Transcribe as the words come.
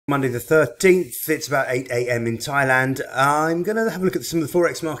Monday the 13th, it's about 8 AM in Thailand. I'm going to have a look at some of the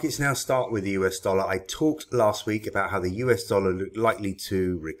Forex markets now. Start with the US dollar. I talked last week about how the US dollar looked likely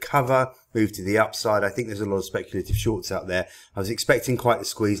to recover, move to the upside. I think there's a lot of speculative shorts out there. I was expecting quite a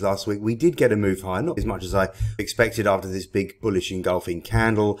squeeze last week. We did get a move higher, not as much as I expected after this big bullish engulfing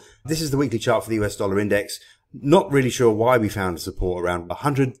candle. This is the weekly chart for the US dollar index. Not really sure why we found support around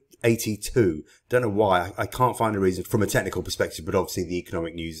 182. Don't know why. I can't find a reason from a technical perspective, but obviously the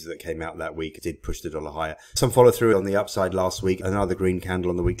economic news that came out that week did push the dollar higher. Some follow through on the upside last week. Another green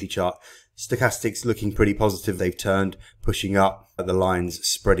candle on the weekly chart. Stochastics looking pretty positive. They've turned, pushing up. The lines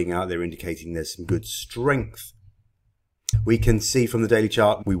spreading out. They're indicating there's some good strength. We can see from the daily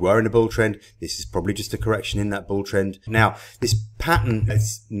chart, we were in a bull trend. This is probably just a correction in that bull trend. Now, this pattern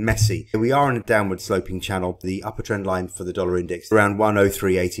is messy. We are in a downward sloping channel. The upper trend line for the dollar index around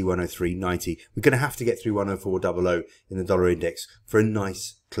 103.80, 103.90. We're going to have to get through 104.00 in the dollar index for a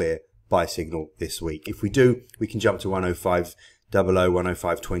nice, clear buy signal this week. If we do, we can jump to 105.00,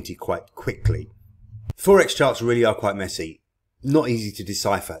 105.20 quite quickly. Forex charts really are quite messy. Not easy to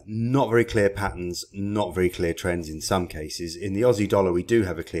decipher, not very clear patterns, not very clear trends in some cases. In the Aussie dollar, we do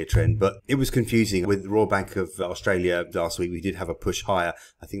have a clear trend, but it was confusing. With the Royal Bank of Australia last week, we did have a push higher.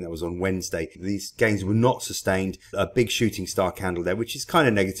 I think that was on Wednesday. These gains were not sustained. A big shooting star candle there, which is kind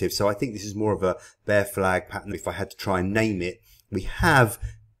of negative. So I think this is more of a bear flag pattern. If I had to try and name it, we have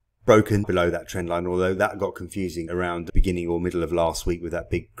broken below that trend line, although that got confusing around the beginning or middle of last week with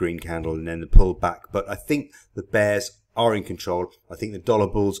that big green candle and then the pull back. But I think the bears are in control. I think the dollar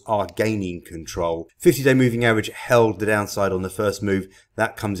bulls are gaining control. 50-day moving average held the downside on the first move.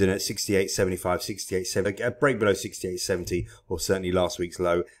 That comes in at 68.75, 68.70. A break below 68.70, or certainly last week's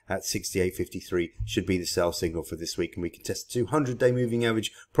low at 68.53 should be the sell signal for this week. And we can test the 200-day moving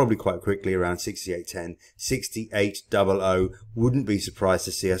average probably quite quickly around 68.10, 68.00. Wouldn't be surprised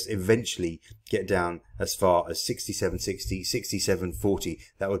to see us eventually get down as far as 67.60, 67.40.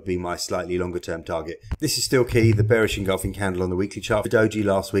 That would be my slightly longer term target. This is still key, the bearish engulfing candle on the weekly chart. The doji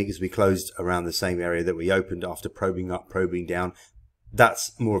last week as we closed around the same area that we opened after probing up, probing down.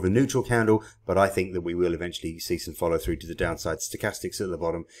 That's more of a neutral candle, but I think that we will eventually see some follow through to the downside. Stochastics at the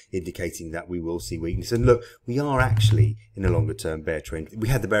bottom indicating that we will see weakness. And look, we are actually in a longer term bear trend. We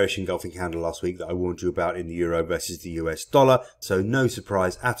had the bearish engulfing candle last week that I warned you about in the euro versus the US dollar. So no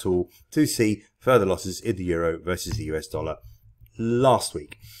surprise at all to see further losses in the euro versus the US dollar last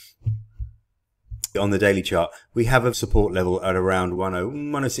week. On the daily chart, we have a support level at around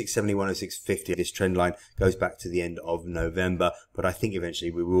 106.70, 106.50. This trend line goes back to the end of November, but I think eventually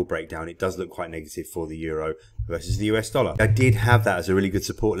we will break down. It does look quite negative for the euro versus the US dollar. I did have that as a really good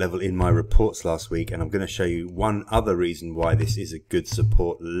support level in my reports last week, and I'm going to show you one other reason why this is a good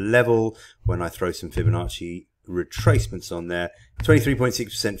support level when I throw some Fibonacci retracements on there.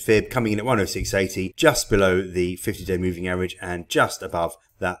 23.6% fib coming in at 106.80, just below the 50-day moving average and just above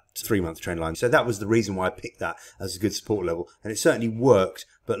that 3-month trend line. So that was the reason why I picked that as a good support level, and it certainly worked,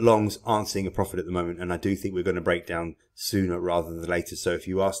 but longs aren't seeing a profit at the moment, and I do think we're going to break down sooner rather than later. So if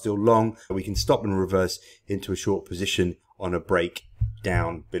you are still long, we can stop and reverse into a short position on a break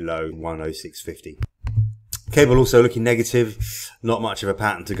down below 106.50. Cable also looking negative, not much of a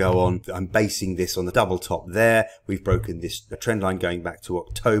pattern to go on. I'm basing this on the double top there. We've broken this trend line going back to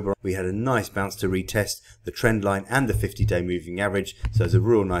October. We had a nice bounce to retest the trend line and the 50-day moving average. So there's a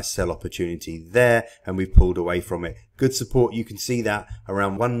real nice sell opportunity there, and we've pulled away from it. Good support. You can see that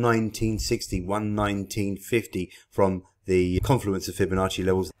around 119.60, 119.50 from the confluence of Fibonacci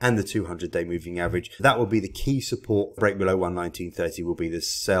levels and the 200-day moving average. That will be the key support. Break below 119.30 will be the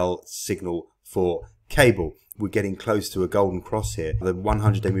sell signal for cable. We're getting close to a golden cross here. The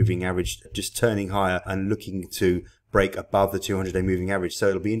 100-day moving average just turning higher and looking to break above the 200-day moving average. So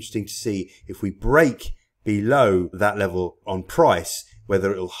it'll be interesting to see if we break below that level on price,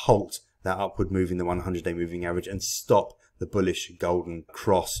 whether it'll halt that upward move in the 100-day moving average and stop the bullish golden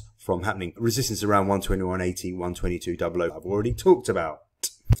cross from happening. Resistance around 121.80, 122.00 I've already talked about.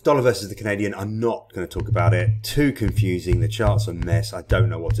 Dollar versus the Canadian, I'm not going to talk about it. Too confusing. The chart's a mess. I don't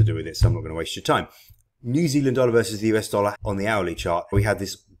know what to do with it, so I'm not going to waste your time. New Zealand dollar versus the US dollar on the hourly chart. We had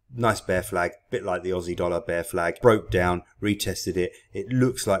this nice bear flag, a bit like the Aussie dollar bear flag, broke down, retested it. It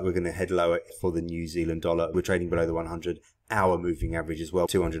looks like we're going to head lower for the New Zealand dollar. We're trading below the 100-hour moving average as well.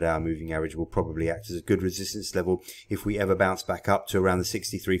 200-hour moving average will probably act as a good resistance level if we ever bounce back up to around the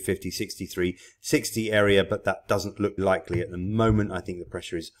 63.50, 63.60 area, but that doesn't look likely at the moment. I think the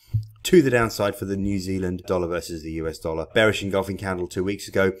pressure is to the downside for the New Zealand dollar versus the US dollar. Bearish engulfing candle 2 weeks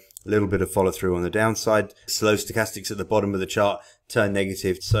ago. A little bit of follow through on the downside. Slow stochastics at the bottom of the chart turn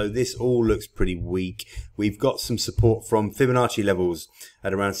negative. So this all looks pretty weak. We've got some support from Fibonacci levels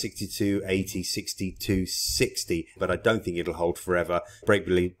at around 62.80, 62.60, but I don't think it'll hold forever. Break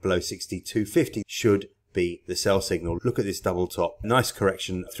below 62.50 should be the sell signal. Look at this double top. Nice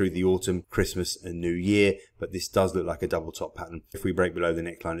correction through the autumn, Christmas and New Year, but this does look like a double top pattern. If we break below the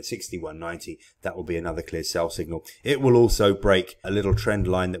neckline at 61.90, that will be another clear sell signal. It will also break a little trend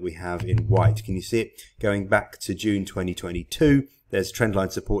line that we have in white. Can you see it? Going back to June 2022, there's trend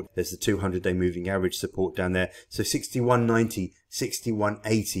line support. There's the 200-day moving average support down there. So 61.90,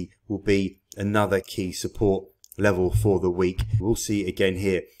 61.80 will be another key support level for the week. We'll see again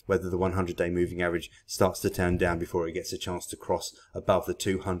here whether the 100-day moving average starts to turn down before it gets a chance to cross above the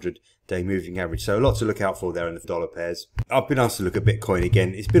 200-day moving average. So a lot to look out for there in the dollar pairs. I've been asked to look at Bitcoin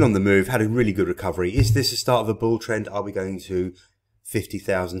again. It's been on the move, had a really good recovery. Is this a start of a bull trend? Are we going to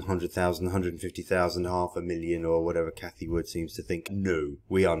 50,000, 100,000, 150,000, 500,000 or whatever Kathy Wood seems to think? No,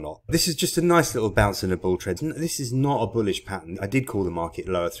 we are not. This is just a nice little bounce in a bull trend. This is not a bullish pattern. I did call the market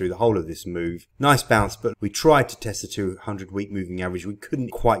lower through the whole of this move. Nice bounce, but we tried to test the 200-week moving average. We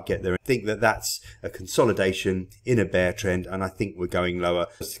couldn't quite get there. I think that that's a consolidation in a bear trend, and I think we're going lower.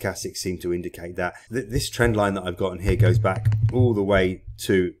 Stochastics seem to indicate that. This trend line that I've got in here goes back all the way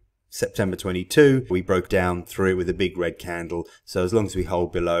to September 22, we broke down through it with a big red candle. So as long as we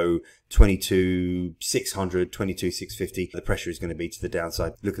hold below 22,600, 22,650, the pressure is going to be to the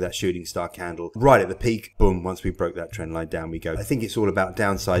downside. Look at that shooting star candle right at the peak. Boom. Once we broke that trend line, down we go. I think it's all about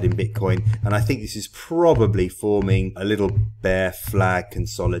downside in Bitcoin. And I think this is probably forming a little bear flag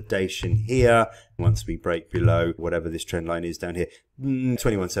consolidation here. Once we break below whatever this trend line is down here,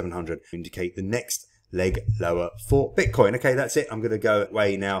 21,700, indicate the next leg lower for Bitcoin. Okay, that's it. I'm going to go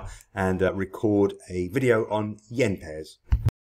away now and record a video on yen pairs.